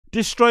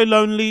Destroy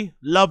Lonely,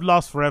 Love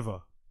Lasts Forever.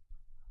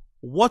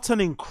 What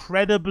an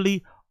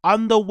incredibly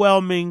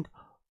underwhelming,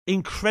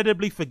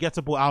 incredibly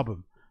forgettable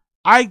album.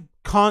 I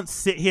can't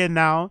sit here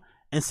now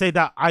and say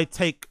that I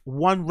take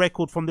one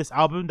record from this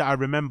album that I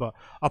remember,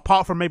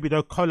 apart from maybe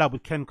the collab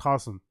with Ken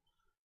Carson.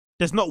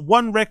 There's not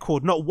one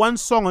record, not one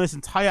song on this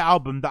entire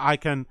album that I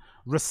can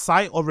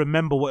recite or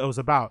remember what it was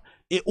about.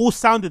 It all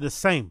sounded the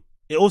same.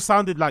 It all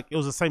sounded like it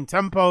was the same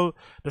tempo,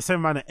 the same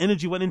amount of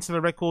energy went into the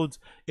records.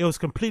 It was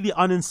completely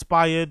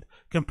uninspired,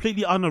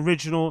 completely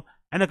unoriginal,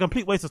 and a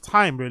complete waste of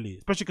time, really,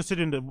 especially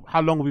considering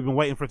how long we've been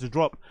waiting for it to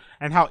drop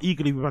and how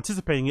eagerly we've been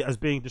anticipating it as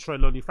being Destroy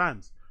Lonely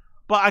fans.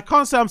 But I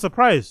can't say I'm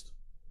surprised.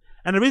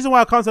 And the reason why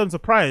I can't say I'm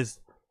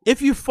surprised,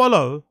 if you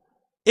follow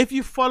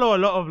a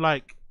lot of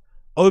like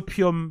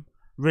Opium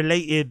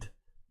related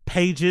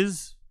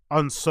pages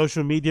on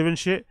social media and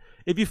shit,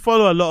 if you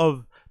follow a lot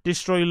of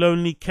Destroy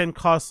Lonely Ken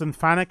Carson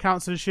fan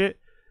accounts and shit,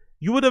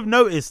 you would have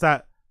noticed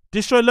that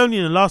Destroy Lonely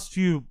in the last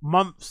few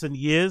months and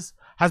years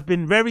has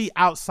been very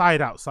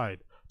outside,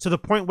 to the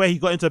point where he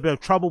got into a bit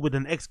of trouble with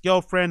an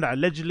ex-girlfriend that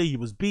allegedly he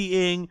was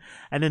beating,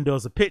 and then there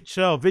was a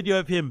picture, a video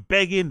of him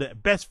begging the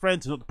best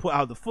friend to not put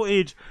out the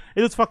footage.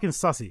 It was fucking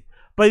sussy.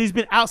 But he's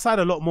been outside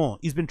a lot more.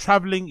 He's been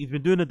traveling, he's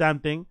been doing the damn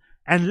thing,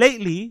 and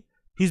lately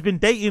he's been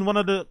dating one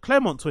of the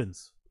Claremont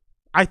twins.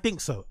 I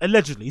think so,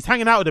 allegedly. He's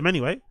hanging out with them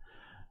anyway.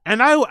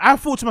 And I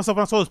thought to myself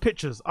when I saw those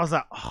pictures, I was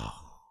like, oh,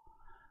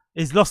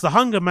 he's lost the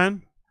hunger,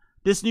 man.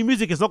 This new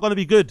music is not going to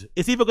be good.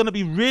 It's either going to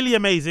be really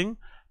amazing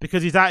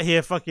because he's out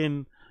here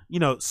fucking, you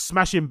know,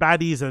 smashing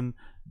baddies and,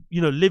 you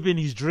know, living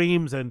his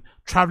dreams and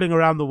traveling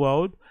around the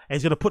world, and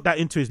he's going to put that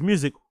into his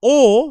music,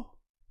 or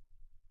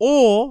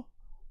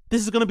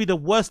this is going to be the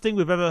worst thing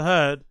we've ever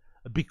heard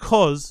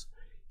because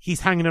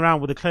he's hanging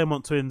around with the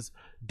Claremont twins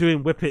doing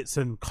whippets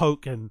and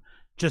coke and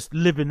just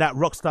living that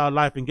rock star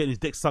life and getting his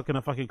dick sucked in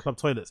a fucking club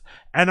toilets.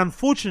 And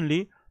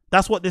unfortunately,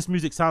 that's what this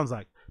music sounds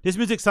like. This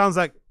music sounds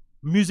like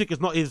music is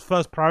not his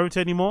first priority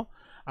anymore.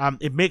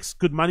 It makes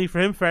good money for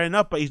him, fair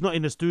enough, but he's not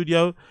in the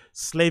studio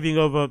slaving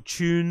over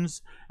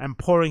tunes and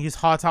pouring his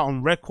heart out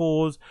on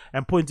records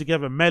and putting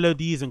together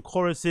melodies and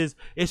choruses.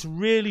 It's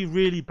really,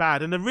 really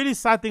bad. And the really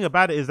sad thing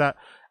about it is that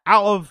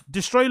out of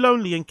Destroy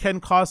Lonely and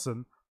Ken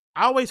Carson,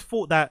 I always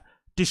thought that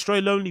Destroy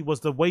Lonely was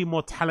the way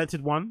more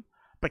talented one,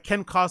 but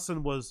Ken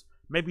Carson was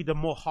maybe the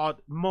more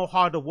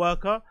harder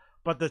worker,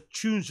 but the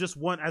tunes just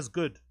weren't as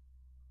good.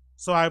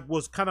 So I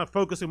was kind of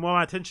focusing more of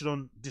my attention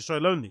on Destroy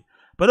Lonely.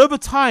 But over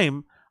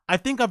time, I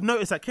think I've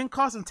noticed that Ken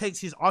Carson takes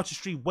his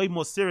artistry way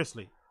more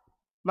seriously.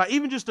 Like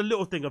even just a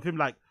little thing of him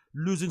like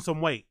losing some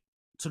weight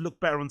to look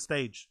better on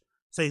stage.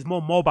 So he's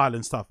more mobile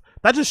and stuff.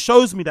 That just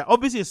shows me that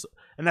obviously it's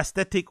an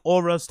aesthetic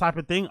auras type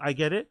of thing. I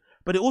get it.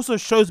 But it also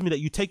shows me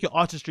that you take your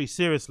artistry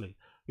seriously.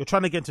 You're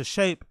trying to get into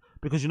shape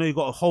because you know you've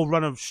got a whole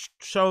run of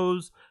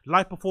shows,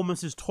 live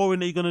performances,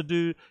 touring that you're going to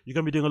do. You're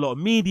going to be doing a lot of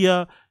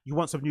media. You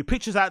want some new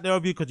pictures out there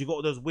of you because you got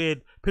all those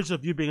weird pictures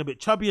of you being a bit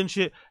chubby and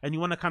shit. And you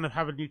want to kind of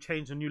have a new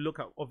change, a new look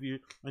of you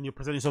and you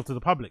present yourself to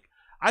the public.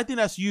 I think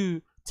that's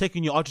you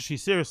taking your artistry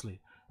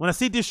seriously. When I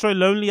see Destroy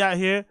Lonely out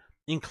here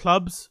in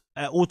clubs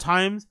at all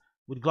times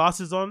with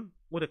glasses on,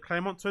 with the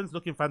Claremont twins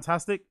looking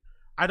fantastic,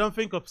 I don't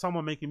think of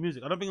someone making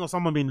music. I don't think of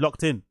someone being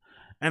locked in.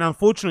 And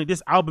unfortunately,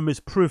 this album is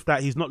proof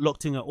that he's not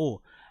locked in at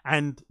all.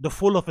 And the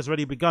fall off has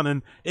already begun.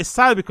 And it's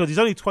sad because he's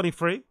only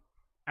 23.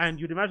 And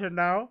you'd imagine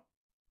now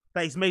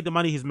that he's made the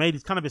money he's made.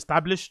 He's kind of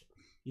established.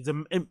 He's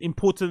an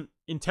important,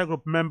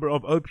 integral member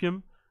of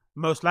Opium.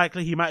 Most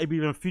likely, he might have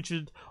even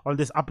featured on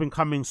this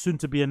up-and-coming,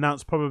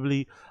 soon-to-be-announced,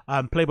 probably,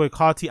 Playboi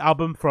Carti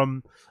album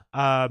from,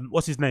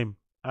 what's his name?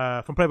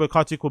 From Playboi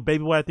Carti called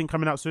Baby Boy, I think,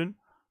 coming out soon.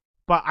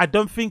 But I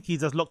don't think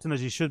he's as locked in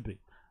as he should be.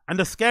 And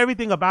the scary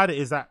thing about it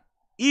is that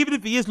even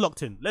if he is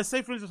locked in, let's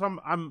say, for instance,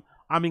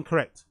 I'm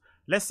incorrect.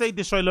 Let's say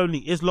Destroy Lonely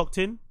is locked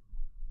in.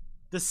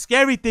 The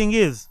scary thing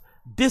is,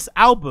 this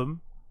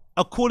album,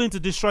 according to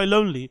Destroy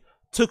Lonely,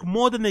 took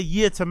more than a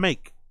year to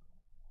make.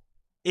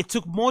 It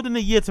took more than a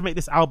year to make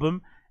this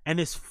album, and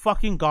it's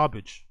fucking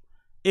garbage.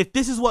 If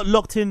this is what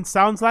locked in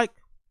sounds like,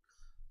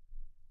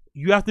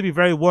 you have to be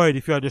very worried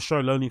if you're a Destroy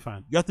Lonely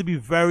fan. You have to be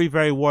very,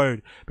 very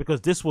worried because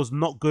this was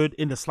not good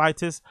in the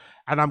slightest,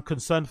 and I'm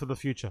concerned for the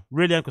future.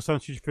 Really, I'm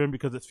concerned for the future for him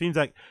because it seems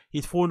like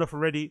he's fallen off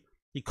already.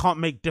 He can't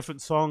make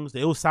different songs.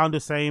 They all sound the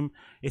same.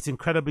 It's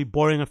incredibly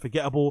boring and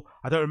forgettable.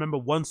 I don't remember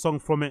one song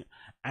from it,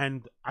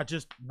 and I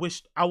just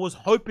wished, I was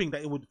hoping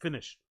that it would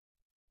finish.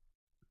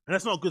 And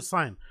that's not a good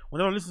sign.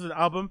 Whenever I listen to the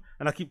album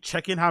and I keep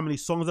checking how many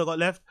songs I got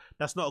left,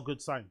 that's not a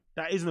good sign.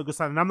 That isn't a good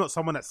sign. And I'm not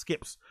someone that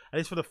skips. At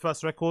least for the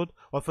first record,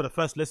 or for the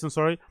first listen,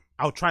 sorry.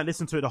 I'll try and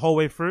listen to it the whole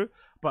way through.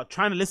 But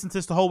trying to listen to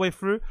this the whole way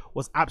through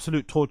was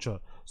absolute torture.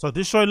 So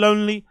Destroy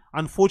Lonely,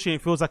 unfortunately,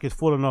 it feels like it's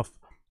fallen off.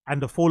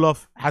 And the fall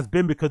off has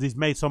been because he's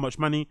made so much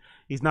money.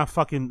 He's now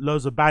fucking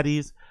loads of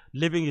baddies,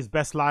 living his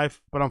best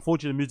life. But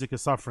unfortunately, the music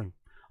is suffering.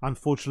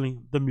 Unfortunately,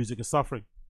 the music is suffering.